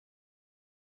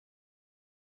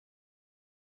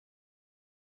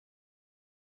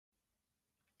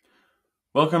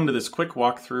Welcome to this quick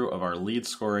walkthrough of our lead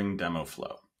scoring demo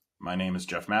flow. My name is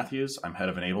Jeff Matthews. I'm head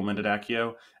of enablement at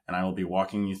Akkio, and I will be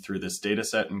walking you through this data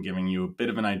set and giving you a bit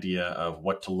of an idea of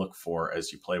what to look for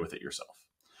as you play with it yourself.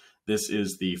 This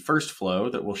is the first flow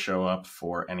that will show up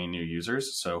for any new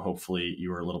users, so hopefully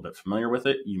you are a little bit familiar with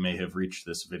it. You may have reached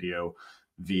this video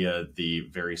via the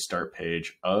very start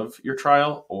page of your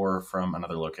trial or from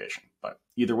another location. But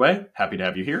either way, happy to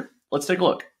have you here. Let's take a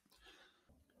look.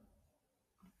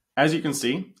 As you can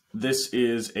see, this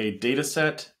is a data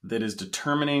set that is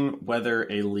determining whether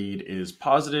a lead is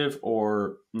positive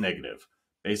or negative,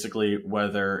 basically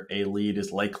whether a lead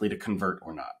is likely to convert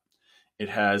or not. It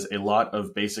has a lot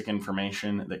of basic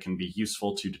information that can be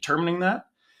useful to determining that,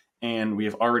 and we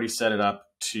have already set it up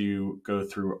to go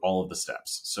through all of the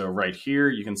steps. So right here,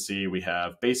 you can see we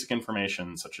have basic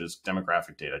information such as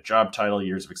demographic data, job title,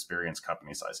 years of experience,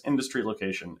 company size, industry,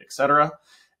 location, etc.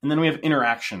 And then we have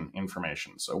interaction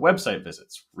information. So website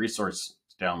visits, resource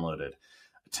downloaded,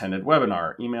 attended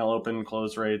webinar, email open,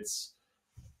 close rates,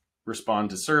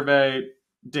 respond to survey,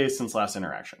 days since last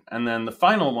interaction. And then the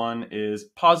final one is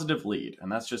positive lead.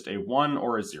 And that's just a 1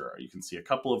 or a 0. You can see a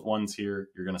couple of 1s here.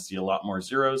 You're going to see a lot more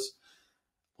 0s.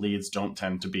 Leads don't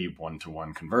tend to be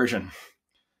 1-to-1 conversion.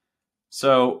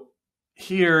 So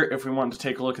here, if we want to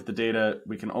take a look at the data,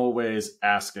 we can always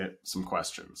ask it some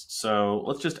questions. So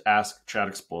let's just ask Chat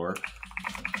Explorer,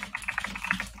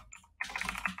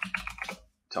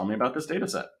 tell me about this data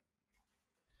set.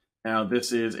 Now,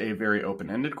 this is a very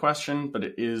open-ended question, but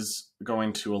it is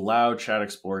going to allow Chat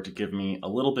Explorer to give me a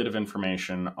little bit of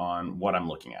information on what I'm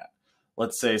looking at.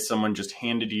 Let's say someone just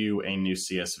handed you a new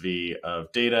CSV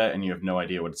of data and you have no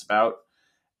idea what it's about.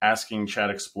 Asking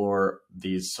Chat Explorer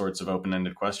these sorts of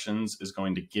open-ended questions is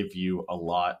going to give you a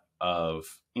lot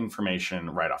of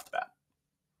information right off the bat.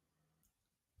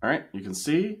 All right, you can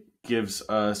see, gives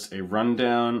us a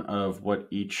rundown of what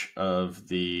each of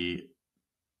the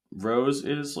rows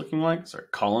is looking like,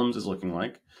 columns is looking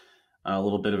like. A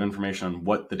little bit of information on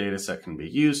what the data set can be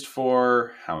used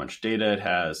for, how much data it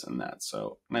has, and that.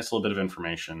 So nice little bit of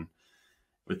information.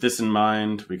 With this in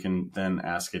mind, we can then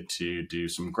ask it to do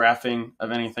some graphing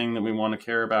of anything that we want to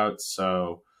care about.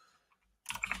 So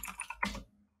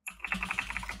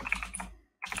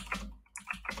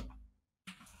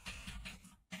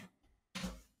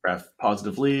graph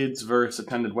positive leads versus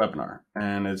attended webinar.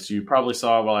 And as you probably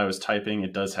saw while I was typing,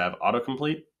 it does have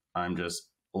autocomplete. I'm just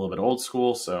a little bit old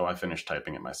school, so I finished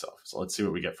typing it myself. So let's see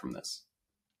what we get from this.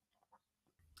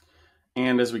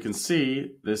 And as we can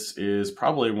see, this is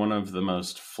probably one of the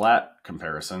most flat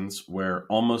comparisons where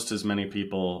almost as many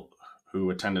people who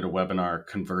attended a webinar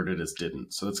converted as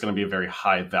didn't. So that's going to be a very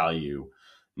high value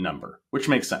number, which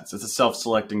makes sense. It's a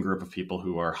self-selecting group of people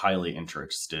who are highly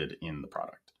interested in the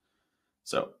product.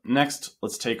 So next,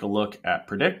 let's take a look at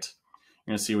predict.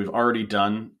 You're going to see we've already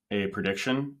done a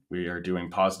prediction. We are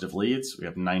doing positive leads. We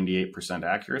have 98%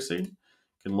 accuracy.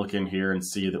 Can look in here and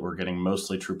see that we're getting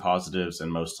mostly true positives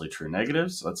and mostly true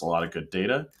negatives. So that's a lot of good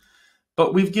data,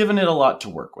 but we've given it a lot to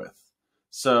work with.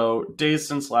 So days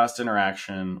since last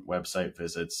interaction, website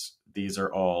visits, these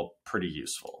are all pretty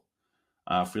useful.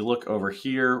 If we look over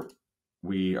here,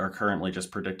 we are currently just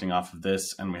predicting off of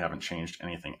this and we haven't changed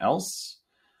anything else.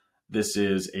 This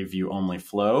is a view only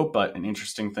flow, but an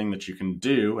interesting thing that you can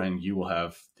do, and you will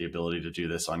have the ability to do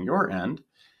this on your end,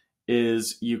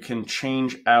 is you can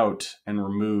change out and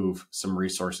remove some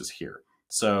resources here.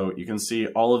 So you can see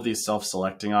all of these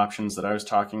self-selecting options that I was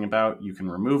talking about. You can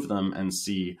remove them and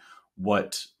see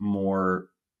what more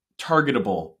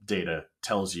targetable data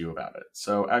tells you about it.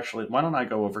 So actually, why don't I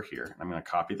go over here? I'm going to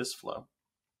copy this flow.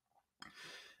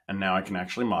 And now I can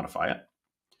actually modify it.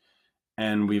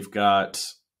 And we've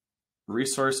got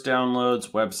resource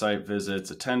downloads, website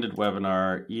visits, attended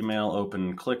webinar, email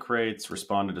open, click rates,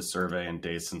 responded to survey, and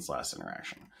days since last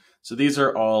interaction. So these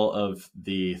are all of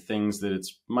the things that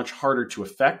it's much harder to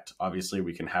affect. Obviously,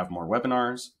 we can have more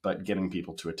webinars, but getting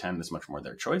people to attend is much more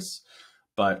their choice.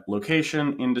 But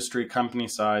location, industry, company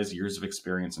size, years of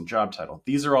experience, and job title,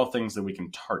 these are all things that we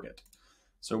can target.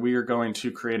 So we are going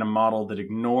to create a model that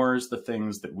ignores the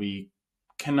things that we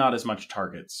cannot as much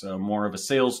target. So more of a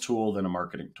sales tool than a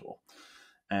marketing tool.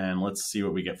 And let's see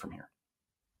what we get from here.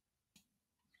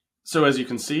 So as you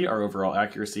can see, our overall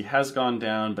accuracy has gone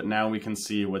down, but now we can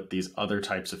see what these other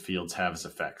types of fields have as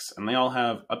effects. And they all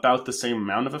have about the same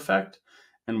amount of effect,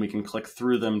 and we can click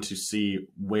through them to see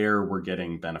where we're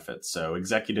getting benefits. So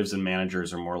executives and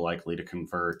managers are more likely to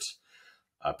convert.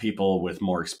 People with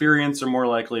more experience are more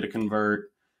likely to convert.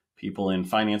 People in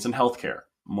finance and healthcare,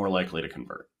 more likely to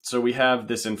convert. So we have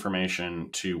this information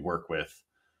to work with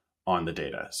on the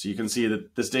data. So you can see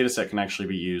that this data set can actually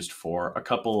be used for a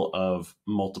couple of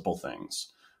multiple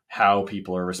things. How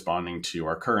people are responding to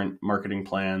our current marketing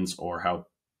plans, or how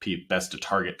best to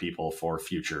target people for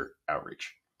future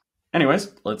outreach.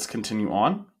 Anyways, let's continue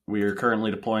on. We are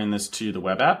currently deploying this to the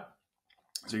web app.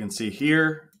 So you can see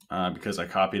here, because I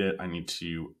copied it, I need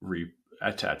to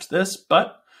reattach this,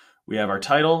 but we have our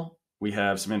title. We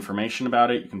have some information about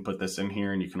it. You can put this in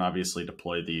here, and you can obviously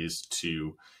deploy these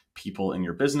to people in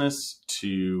your business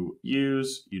to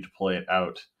use. You deploy it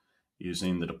out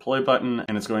using the deploy button,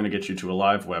 and it's going to get you to a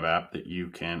live web app that you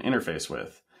can interface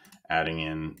with, adding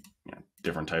in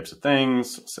different types of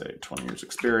things, say 20 years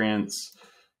experience,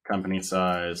 company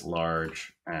size,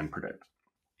 large, and predict.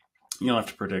 You don't have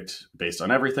to predict based on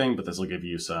everything, but this will give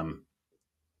you some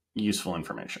useful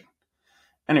information.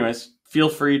 Anyways, feel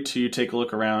free to take a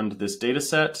look around this data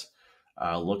set,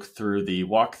 look through the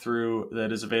walkthrough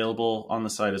that is available on the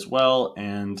site as well,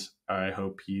 and I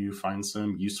hope you find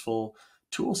some useful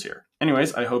tools here.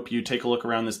 Anyways, I hope you take a look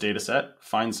around this data set,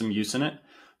 find some use in it,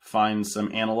 find some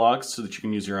analogs so that you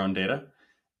can use your own data,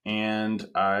 and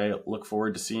I look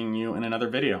forward to seeing you in another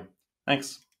video.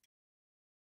 Thanks.